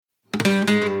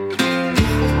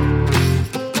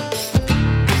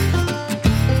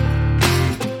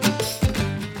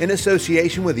In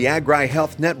association with the Agri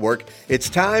Health Network,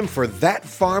 it's time for That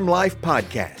Farm Life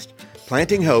podcast,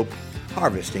 planting hope,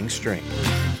 harvesting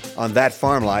strength. On That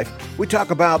Farm Life, we talk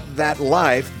about that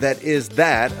life that is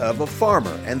that of a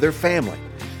farmer and their family.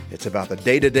 It's about the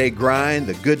day-to-day grind,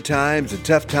 the good times, the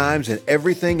tough times, and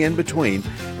everything in between,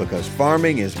 because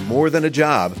farming is more than a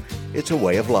job, it's a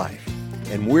way of life.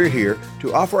 And we're here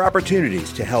to offer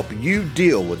opportunities to help you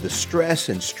deal with the stress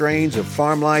and strains of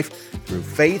farm life through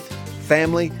faith,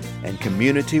 family, and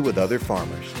community with other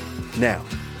farmers. Now,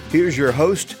 here's your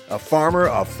host, a farmer,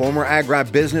 a former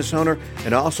agribusiness owner,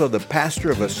 and also the pastor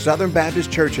of a Southern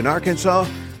Baptist church in Arkansas,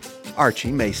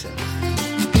 Archie Mason.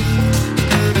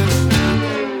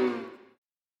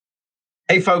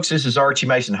 Hey folks, this is Archie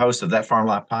Mason, host of That Farm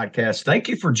Life podcast. Thank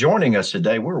you for joining us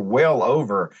today. We're well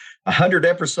over 100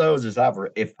 episodes.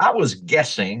 If I was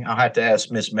guessing, I'll have to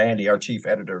ask Miss Mandy, our chief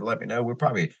editor, to let me know. We're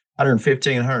probably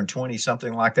 115, 120,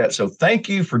 something like that. So thank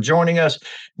you for joining us.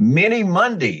 Many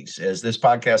Mondays, as this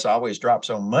podcast always drops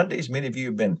on Mondays. Many of you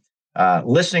have been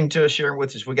listening to us, sharing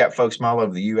with us. We got folks from all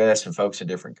over the U.S. and folks in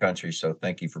different countries. So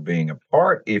thank you for being a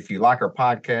part. If you like our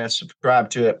podcast, subscribe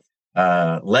to it.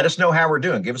 Let us know how we're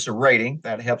doing. Give us a rating.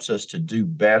 That helps us to do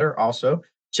better. Also,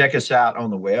 check us out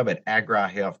on the web at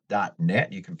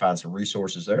agrihealth.net. You can find some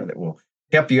resources there that will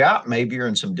help you out. Maybe you're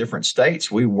in some different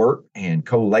states. We work and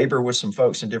co-labor with some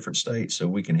folks in different states, so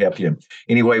we can help you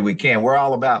any way we can. We're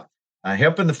all about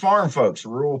helping the farm folks,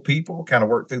 rural people, kind of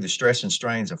work through the stress and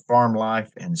strains of farm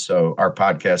life. And so our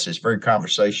podcast is very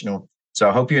conversational. So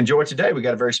I hope you enjoy today. We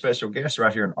got a very special guest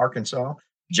right here in Arkansas.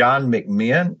 John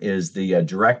McMinn is the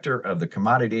director of the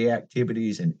Commodity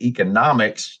Activities and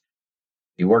Economics.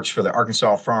 He works for the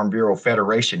Arkansas Farm Bureau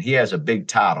Federation. He has a big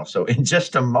title. So in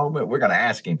just a moment, we're going to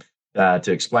ask him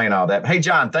to explain all that. Hey,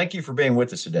 John, thank you for being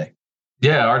with us today.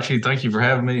 Yeah, Archie, thank you for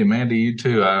having me. And Mandy, you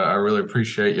too. I really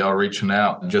appreciate y'all reaching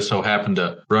out. Just so happened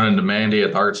to run into Mandy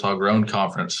at the Arkansas Grown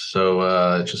Conference.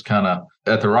 So it's just kind of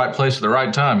at the right place at the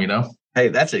right time, you know? Hey,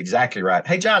 that's exactly right.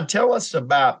 Hey, John, tell us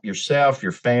about yourself,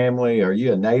 your family. Are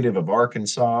you a native of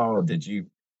Arkansas, or did you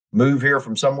move here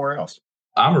from somewhere else?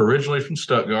 I'm originally from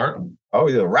Stuttgart. Oh,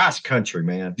 you're the rice country,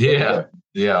 man. Yeah,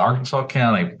 Arkansas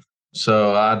County.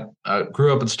 So I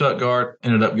grew up in Stuttgart,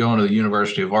 ended up going to the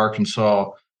University of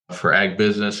Arkansas for ag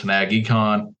business and ag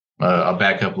econ. I'll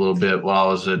back up a little bit. While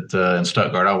I was in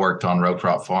Stuttgart, I worked on row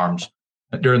crop farms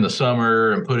during the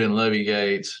summer and put in levee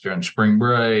gates during spring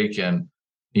break, and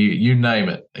you name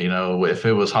it. You know, if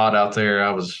it was hot out there,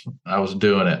 I was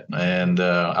doing it, and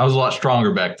I was a lot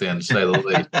stronger back then, to say the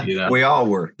least. You know, we all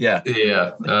were. Yeah.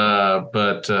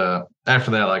 But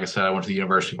after that, like I said, I went to the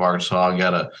University of Arkansas. I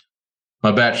got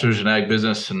my bachelor's in ag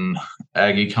business and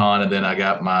ag econ, and then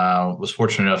was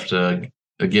fortunate enough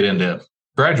to get into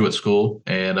graduate school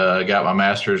and got my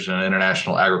master's in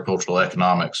international agricultural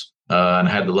economics. And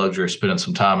had the luxury of spending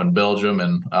some time in Belgium.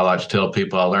 And I like to tell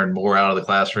people I learned more out of the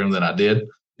classroom than I did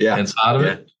inside of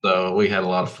it. So we had a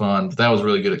lot of fun. But that was a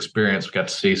really good experience. We got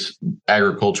to see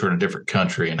agriculture in a different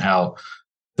country and how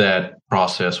that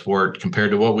process worked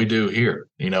compared to what we do here,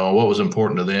 you know, and what was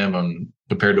important to them and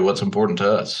compared to what's important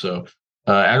to us. So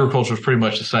agriculture is pretty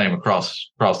much the same across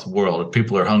the world. If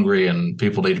people are hungry and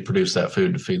people need to produce that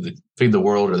food to feed the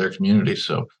world or their community.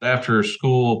 So after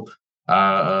school,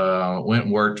 I went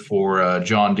and worked for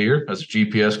John Deere as a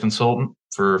GPS consultant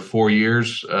for 4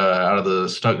 years out of the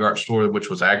Stuttgart store, which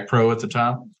was Ag Pro at the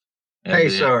time.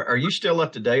 And so are you still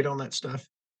up to date on that stuff?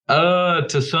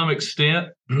 To some extent,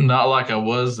 not like I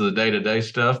was the day-to-day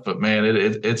stuff, but man,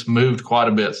 it's moved quite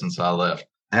a bit since I left.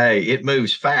 Hey, it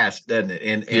moves fast, doesn't it?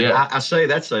 And I say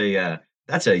that's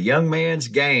a young man's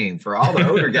game for all the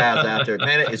older guys out there.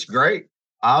 Man, it's great.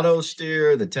 Auto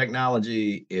steer, the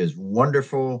technology is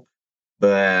wonderful.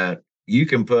 But you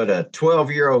can put a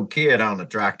 12-year-old kid on a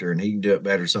tractor, and he can do it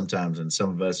better sometimes than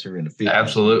some of us who are in the 50s.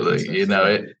 Absolutely. You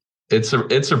know, it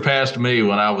surpassed me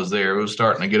when I was there. It was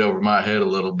starting to get over my head a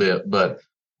little bit. But,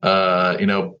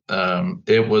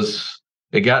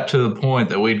 it got to the point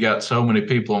that we'd got so many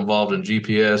people involved in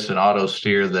GPS and auto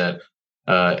steer that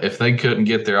if they couldn't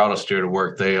get their auto steer to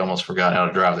work, they almost forgot how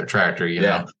to drive their tractor, you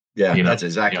know. Yeah, that's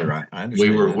exactly right. I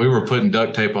understand. We were putting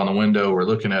duct tape on the window. We're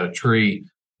looking at a tree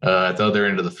at the other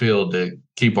end of the field to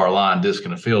keep our line disc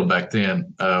in the field back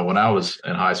then when I was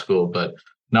in high school, but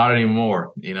not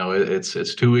anymore. You know,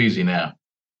 it's too easy now.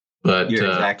 But you're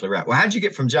exactly right. Well, how'd you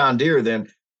get from John Deere then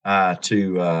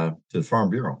to the Farm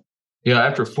Bureau? Yeah,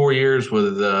 after 4 years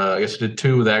with, I guess I did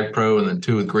 2 with Ag Pro and then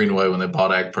 2 with Greenway when they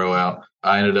bought Ag Pro out.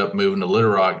 I ended up moving to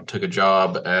Little Rock and took a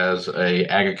job as a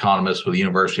ag economist with the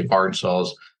University of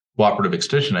Arkansas's Cooperative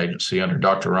Extension Agency under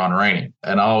Dr. Ron Rainey.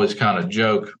 And I always kind of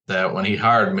joke that when he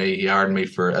hired me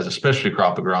for as a specialty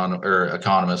crop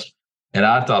economist. And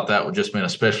I thought that would just mean a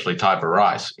specialty type of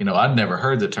rice. I'd never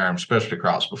heard the term specialty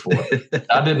crops before.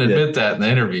 I didn't admit that in the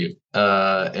interview.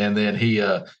 And then he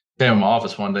came in my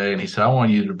office one day and he said, I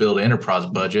want you to build an enterprise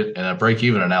budget and a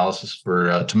break-even analysis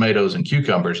for tomatoes and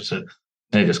cucumbers. I said,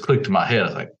 and it just clicked in my head. I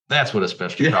was like, that's what a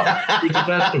specialty crop is. It's a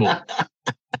vegetable.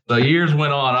 So years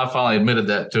went on. I finally admitted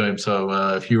that to him.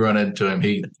 So if you run into him,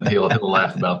 he'll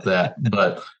laugh about that.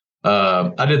 But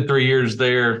I did 3 years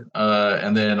there,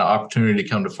 and then an opportunity to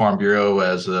come to Farm Bureau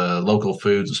as a local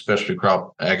foods and specialty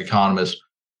crop ag economist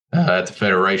at the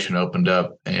Federation opened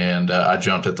up, and I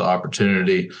jumped at the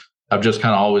opportunity. I've just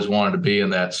kind of always wanted to be in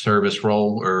that service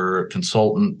role or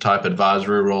consultant type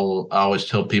advisory role. I always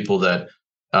tell people that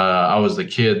I was the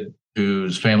kid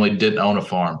whose family didn't own a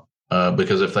farm,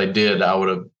 because if they did, I would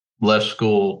have left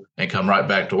school and come right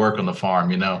back to work on the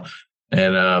farm,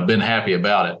 and been happy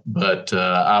about it. But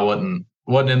I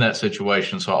wasn't in that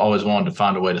situation. So I always wanted to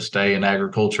find a way to stay in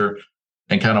agriculture.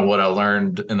 And kind of what I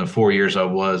learned in the 4 years I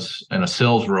was in a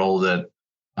sales role, that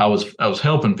I was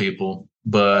helping people,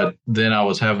 but then I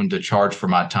was having to charge for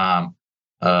my time.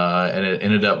 And it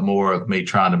ended up more of me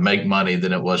trying to make money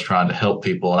than it was trying to help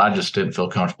people. And I just didn't feel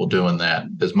comfortable doing that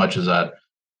as much as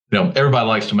everybody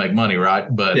likes to make money, right?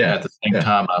 But at the same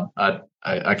time,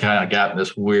 I kind of got in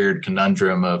this weird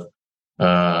conundrum of,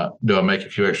 do I make a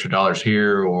few extra dollars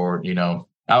here? Or,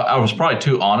 I was probably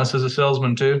too honest as a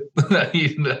salesman too,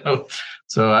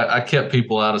 so I kept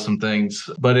people out of some things,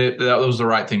 but that was the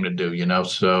right thing to do,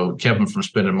 so kept them from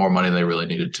spending more money than they really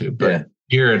needed to. But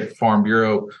here at Farm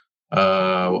Bureau,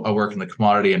 I work in the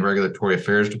Commodity and Regulatory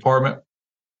Affairs Department.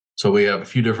 So we have a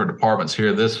few different departments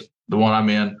here. The one I'm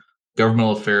in,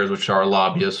 Governmental Affairs, which are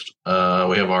lobbyists.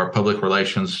 We have our Public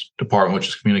Relations Department, which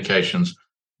is communications.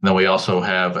 And then we also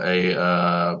have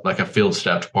a field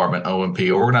staff department, OMP,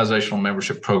 Organizational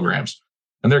Membership Programs.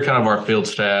 And they're kind of our field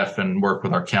staff and work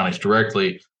with our counties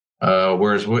directly.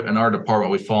 Whereas in our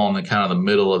department, we fall in the kind of the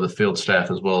middle of the field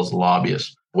staff as well as the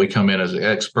lobbyists. We come in as an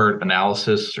expert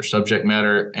analysis or subject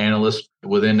matter analyst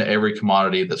within every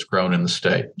commodity that's grown in the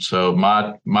state. So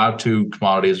my two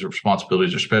commodities or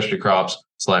responsibilities are specialty crops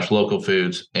 / local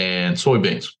foods and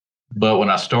soybeans. But when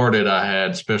I started, I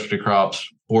had specialty crops,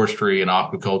 forestry, and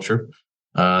aquaculture.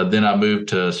 Then I moved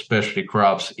to specialty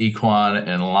crops, equine,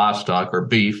 and livestock or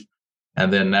beef.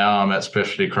 And then now I'm at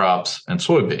specialty crops and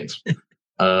soybeans.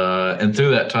 And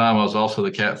through that time, I was also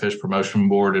the Catfish Promotion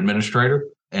Board administrator.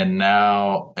 And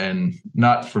now, and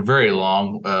not for very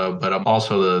long, but I'm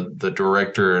also the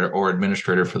director or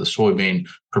administrator for the Soybean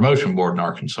Promotion Board in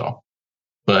Arkansas.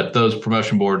 But those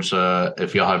promotion boards,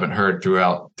 if y'all haven't heard,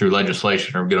 through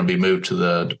legislation, are going to be moved to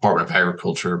the Department of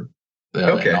Agriculture. In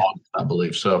August, I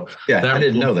believe. So I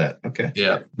didn't know that. Okay.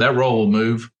 Yeah, that role will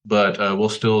move, but we'll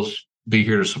still be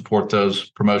here to support those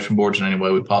promotion boards in any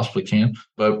way we possibly can.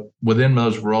 But within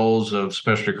those roles of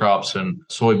specialty crops and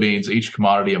soybeans, each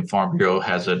commodity in Farm Bureau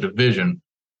has a division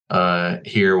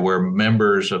here where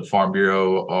members of Farm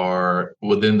Bureau are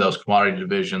within those commodity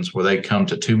divisions, where they come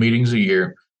to 2 meetings a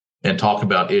year and talk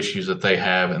about issues that they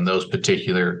have in those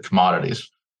particular commodities.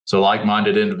 So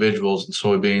like-minded individuals in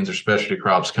soybeans or specialty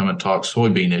crops come and talk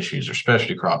soybean issues or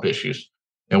specialty crop issues.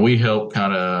 And we help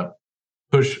help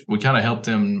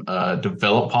them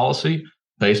develop policy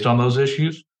based on those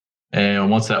issues. And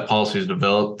once that policy is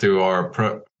developed through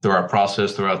our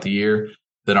process throughout the year,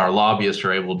 then our lobbyists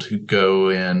are able to go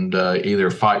and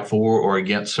either fight for or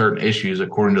against certain issues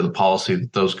according to the policy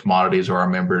that those commodities or our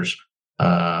members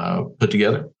put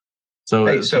together. So,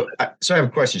 I have a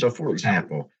question. So, for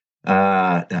example,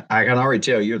 I can already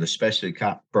tell you're the specialty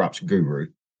crops guru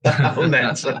on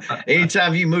that. So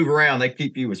anytime you move around, they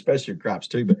keep you with specialty crops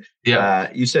too. But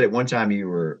you said at one time you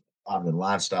were on the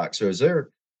livestock. So is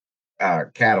there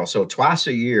cattle? So twice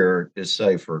a year, just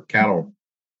say for cattle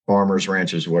farmers,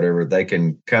 ranchers, whatever, they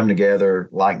can come together,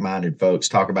 like-minded folks,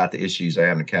 talk about the issues they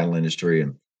have in the cattle industry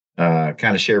and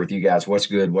kind of share with you guys what's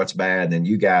good, what's bad. And then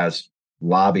you guys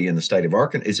lobby in the state of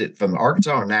Arkansas. Is it from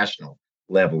Arkansas or national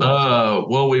level?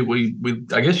 Well, we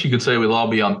I guess you could say we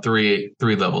lobby on three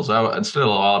levels. Instead of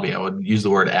lobby, I would use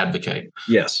the word advocate.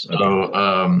 Yes. Okay.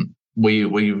 So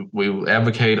we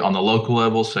advocate on the local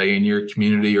level, say in your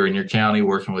community or in your county,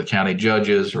 working with county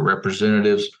judges or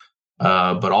representatives,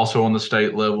 but also on the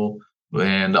state level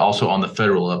and also on the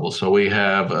federal level. So we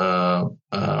have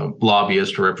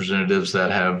lobbyists or representatives that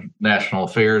have national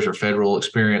affairs or federal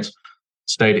experience,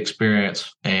 state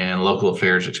experience, and local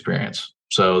affairs experience.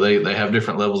 So they have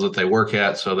different levels that they work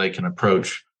at, so they can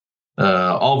approach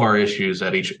all of our issues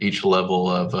at each level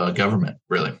of government,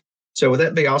 really. So would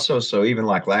that be also, so even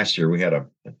like last year, we had a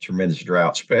tremendous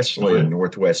drought, especially in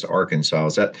Northwest Arkansas.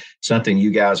 Is that something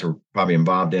you guys are probably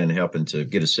involved in, helping to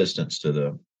get assistance to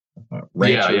the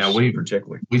ranchers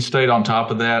particularly? We stayed on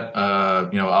top of that.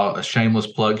 A shameless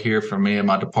plug here from me and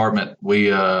my department.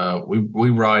 We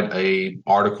write a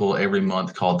article every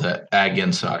month called the Ag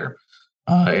Insider.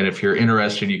 And if you're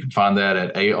interested, you can find that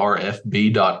at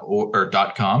arfb.com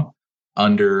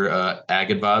under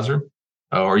Ag Advisor.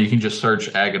 Or you can just search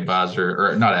Ag Advisor,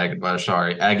 or not Ag Advisor,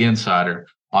 sorry, Ag Insider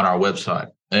on our website.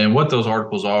 And what those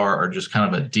articles are just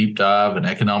kind of a deep dive and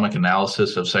economic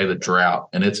analysis of, say, the drought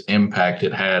and its impact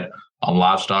it had on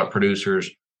livestock producers,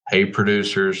 hay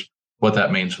producers, what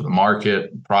that means for the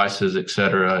market, prices, et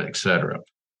cetera, et cetera.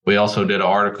 We also did an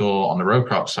article on the row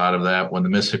crop side of that when the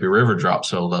Mississippi River dropped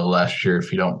so low last year,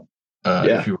 if you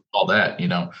recall that,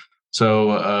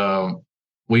 So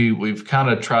we've kind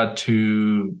of tried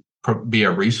to be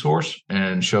a resource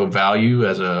and show value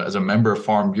as a member of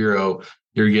Farm Bureau.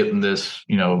 You're getting this,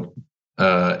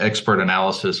 expert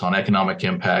analysis on economic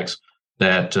impacts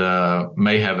that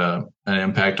may have an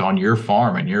impact on your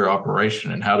farm and your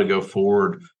operation, and how to go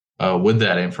forward with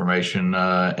that information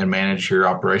and manage your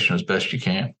operation as best you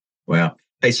can. Well,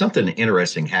 hey, something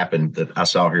interesting happened that I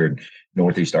saw here in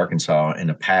Northeast Arkansas in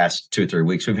the past 2 or 3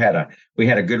 weeks. We had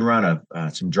a good run of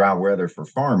some dry weather for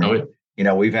farming. Oh,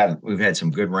 yeah. We've had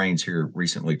some good rains here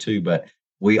recently too, but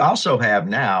we also have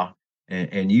now,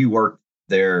 and you worked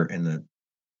there in the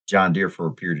John Deere for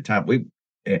a period of time.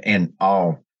 And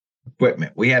all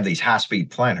equipment. We have these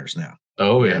high-speed planters now.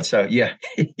 Oh yeah. And so I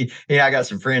got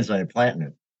some friends that are planting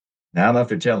it. Now I don't know if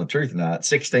they're telling the truth or not.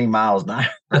 16 miles an hour,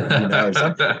 or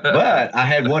something. But I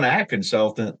had one ag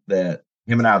consultant that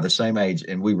him and I are the same age,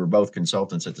 and we were both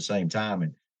consultants at the same time.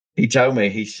 And he told me,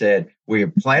 he said, we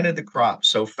have planted the crop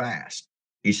so fast.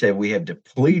 He said, we have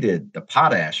depleted the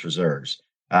potash reserves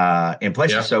in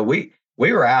places. Yeah. So we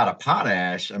were out of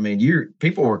potash. I mean,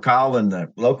 people were calling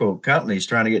the local companies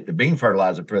trying to get the bean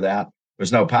fertilizer put out.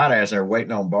 There's no potash. They're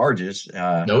waiting on barges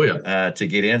to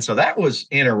get in. So that was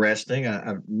interesting.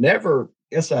 I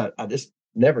just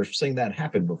never seen that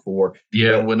happen before.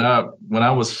 Yeah, when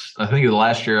I was, I think the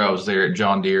last year I was there at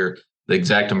John Deere, the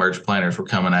ExactEmerge planters were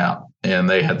coming out, and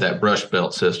they had that brush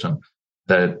belt system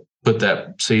that put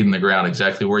that seed in the ground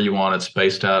exactly where you want it,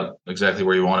 spaced out exactly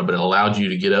where you want it, but it allowed you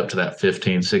to get up to that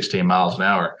 15, 16 miles an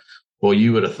hour. Well,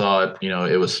 you would have thought,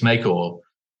 it was snake oil.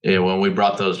 And when we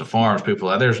brought those to farms, people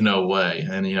were like, there's no way.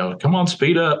 And, come on,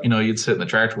 speed up. You'd sit in the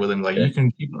tractor with them like, you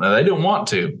can keep. They didn't want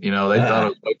to. They thought it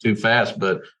was way too fast.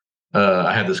 But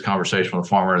I had this conversation with a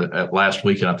farmer last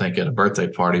weekend, I think, at a birthday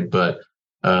party. But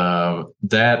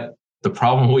the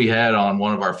problem we had on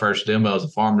one of our first demos,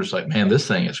 the farmer's like, man, this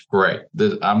thing is great.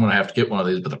 I'm going to have to get one of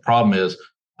these. But the problem is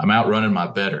I'm outrunning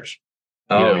my bedders.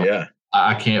 Yeah.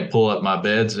 I can't pull up my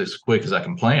beds as quick as I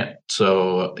can plant.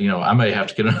 So, I may have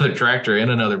to get another tractor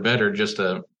and another bedder just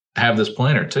to have this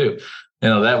planter too.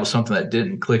 That was something that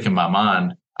didn't click in my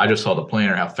mind. I just saw the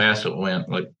planter, how fast it went.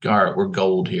 Like, all right, we're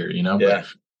gold here, Yeah. But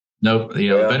nope, the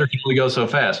bedder can only go so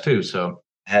fast too. So,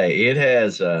 hey, it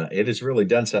has really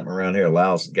done something around here.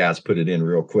 Allows guys to put it in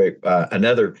real quick.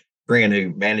 Another friend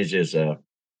who manages a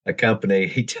company,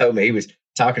 he told me, he was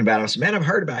talking about it. I said, man, I've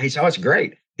heard about it. He said, oh, it's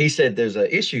great. He said, there's an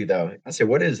issue though. I said,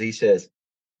 what is it?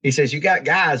 He says, you got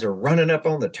guys are running up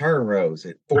on the turn rows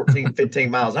at 14,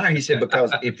 15 miles an hour. He said,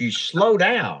 because if you slow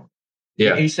down,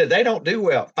 he said, they don't do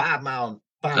well 5 miles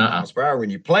per hour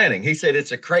when you're planting. He said, it's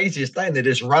the craziest thing. They're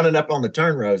just running up on the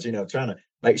turn rows, trying to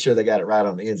make sure they got it right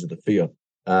on the ends of the field.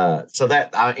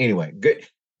 Anyway,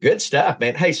 good stuff,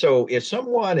 man. Hey, so if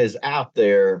someone is out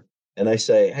there and they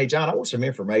say, hey, John, I want some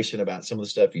information about some of the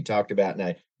stuff you talked about.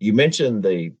 Now, you mentioned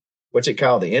what's it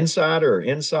called? The Insider or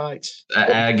Insights?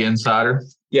 Ag Insider.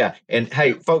 Yeah. And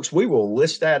hey, folks, we will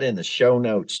list that in the show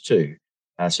notes too.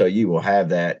 So you will have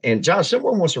that. And John,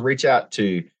 someone wants to reach out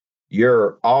to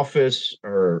your office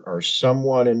or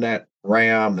someone in that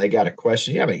realm. They got a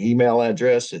question. You have an email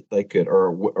address that they could,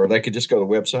 or they could just go to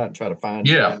the website and try to find.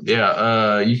 Yeah.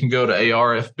 You can go to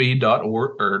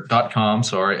arfb.org or .com.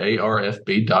 Sorry,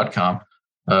 arfb.com.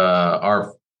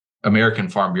 Our American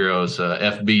Farm Bureau is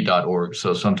fb.org.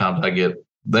 So sometimes they get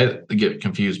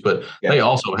confused, but they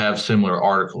also have similar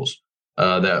articles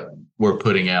that we're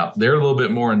putting out. They're a little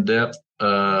bit more in depth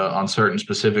on certain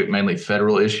specific, mainly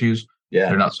federal issues. Yeah.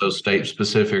 They're not so state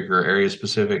specific or area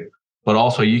specific, but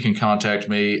also you can contact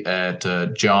me at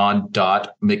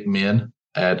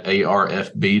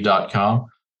john.mcminn@arfb.com.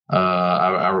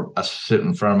 I sit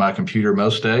in front of my computer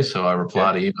most days, so I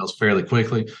reply to emails fairly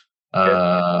quickly.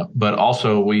 But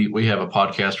also we have a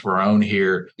podcast of our own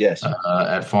here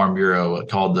at Farm Bureau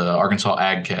called the Arkansas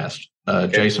AgCast.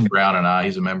 Jason Brown and I.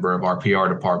 He's a member of our PR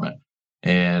department.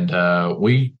 And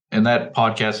in that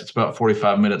podcast, it's about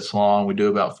 45 minutes long. We do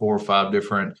about 4 or 5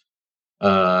 different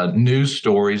news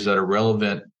stories that are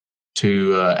relevant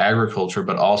to agriculture,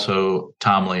 but also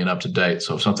timely and up to date.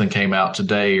 So if something came out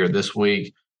today or this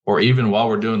week, or even while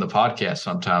we're doing the podcast,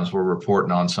 sometimes we're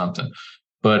reporting on something.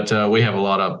 But we have a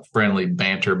lot of friendly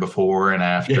banter before and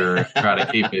after. Try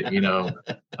to keep it,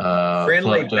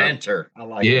 friendly banter. I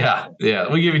like that.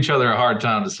 Yeah. We give each other a hard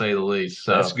time, to say the least.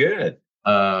 So that's good.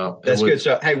 That's good.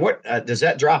 So, hey, what does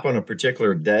that drop on a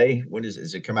particular day? When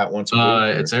does it come out once a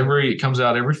week? It comes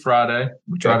out every Friday.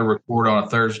 We try to record on a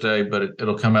Thursday, but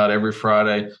it'll come out every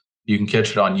Friday. You can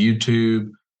catch it on YouTube,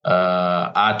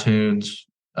 iTunes,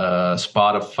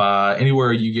 Spotify,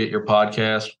 anywhere you get your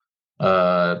podcast.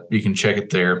 You can check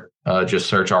it there. Just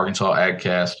search Arkansas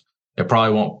AgCast. It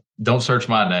probably won't. Don't search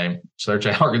my name. Search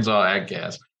Arkansas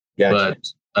AgCast. Gotcha.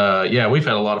 But we've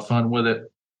had a lot of fun with it.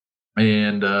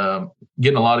 And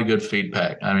getting a lot of good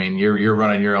feedback. I mean, you're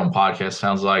running your own podcast.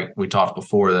 Sounds like we talked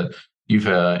before that you've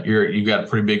got a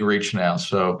pretty big reach now.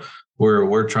 So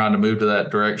we're trying to move to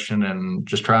that direction and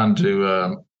just trying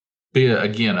to be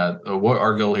what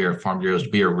our goal here at Farm Bureau is to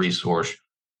be a resource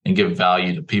and give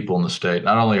value to people in the state.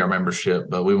 Not only our membership,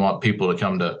 but we want people to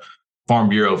come to Farm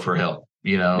Bureau for help.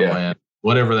 And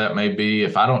whatever that may be.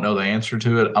 If I don't know the answer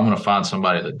to it, I'm going to find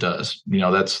somebody that does.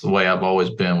 That's the way I've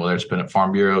always been, whether it's been at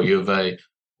Farm Bureau, U of A,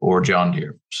 or John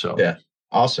Deere. So yeah,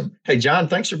 awesome. Hey, John,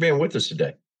 thanks for being with us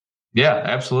today. Yeah,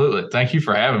 absolutely. Thank you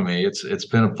for having me. It's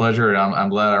been a pleasure, and I'm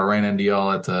glad I ran into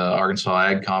y'all at the Arkansas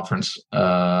Ag Conference, or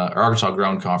Arkansas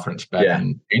Grown Conference back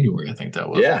in January. I think that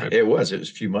was. Yeah, it was. It was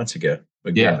a few months ago.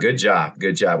 But good job.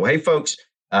 Good job. Well, hey, folks.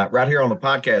 Right here on the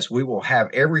podcast, we will have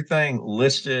everything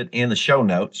listed in the show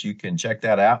notes. You can check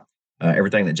that out.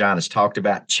 Everything that John has talked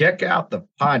about. Check out the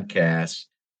podcasts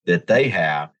that they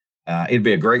have. It'd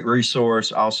be a great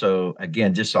resource. Also,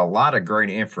 again, just a lot of great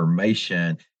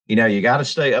information. You got to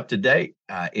stay up to date.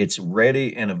 It's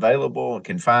ready and available. You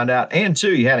can find out. And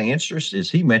too, you had an interest,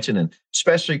 as he mentioned, in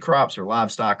specialty crops or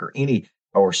livestock or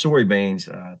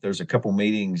soybeans. There's a couple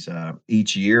meetings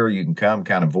each year. You can come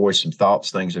kind of voice some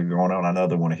thoughts, things that are going on. I know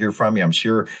they want to hear from you. I'm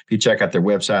sure if you check out their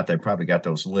website, they've probably got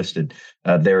those listed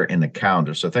there in the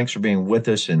calendar. So thanks for being with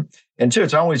us. And two,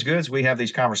 it's always good as we have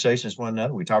these conversations with one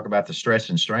another. We talk about the stress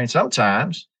and strain.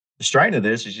 Sometimes the strain of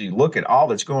this is you look at all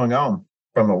that's going on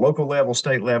from the local level,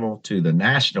 state level to the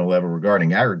national level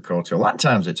regarding agriculture. A lot of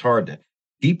times it's hard to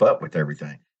keep up with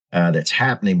everything that's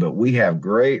happening, but we have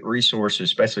great resources,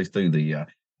 especially through the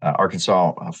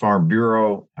Arkansas Farm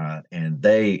Bureau, and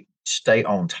they stay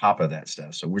on top of that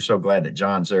stuff. So we're so glad that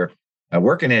John's there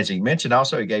working. As he mentioned,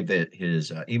 also, he gave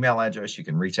his email address. You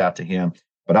can reach out to him,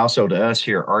 but also to us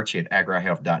here at Archie at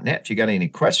agrihealth.net. If you got any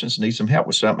questions, need some help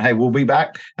with something, hey, we'll be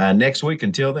back next week.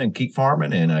 Until then, keep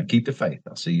farming and keep the faith.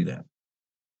 I'll see you then.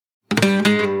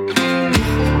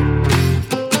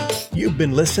 You've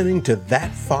been listening to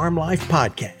That Farm Life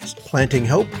Podcast, Planting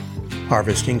Hope,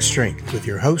 Harvesting Strength, with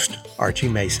your host, Archie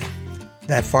Mason.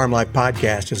 That Farm Life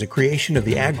Podcast is a creation of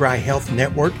the Agri-Health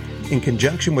Network in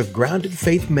conjunction with Grounded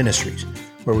Faith Ministries,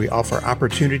 where we offer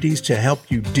opportunities to help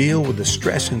you deal with the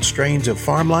stress and strains of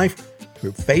farm life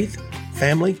through faith,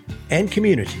 family, and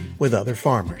community with other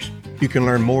farmers. You can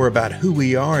learn more about who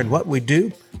we are and what we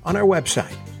do on our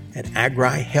website at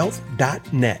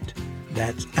agrihealth.net.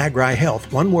 That's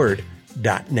agrihealth, one word,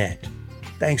 .net.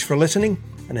 Thanks for listening,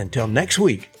 and until next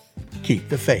week, keep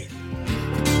the faith.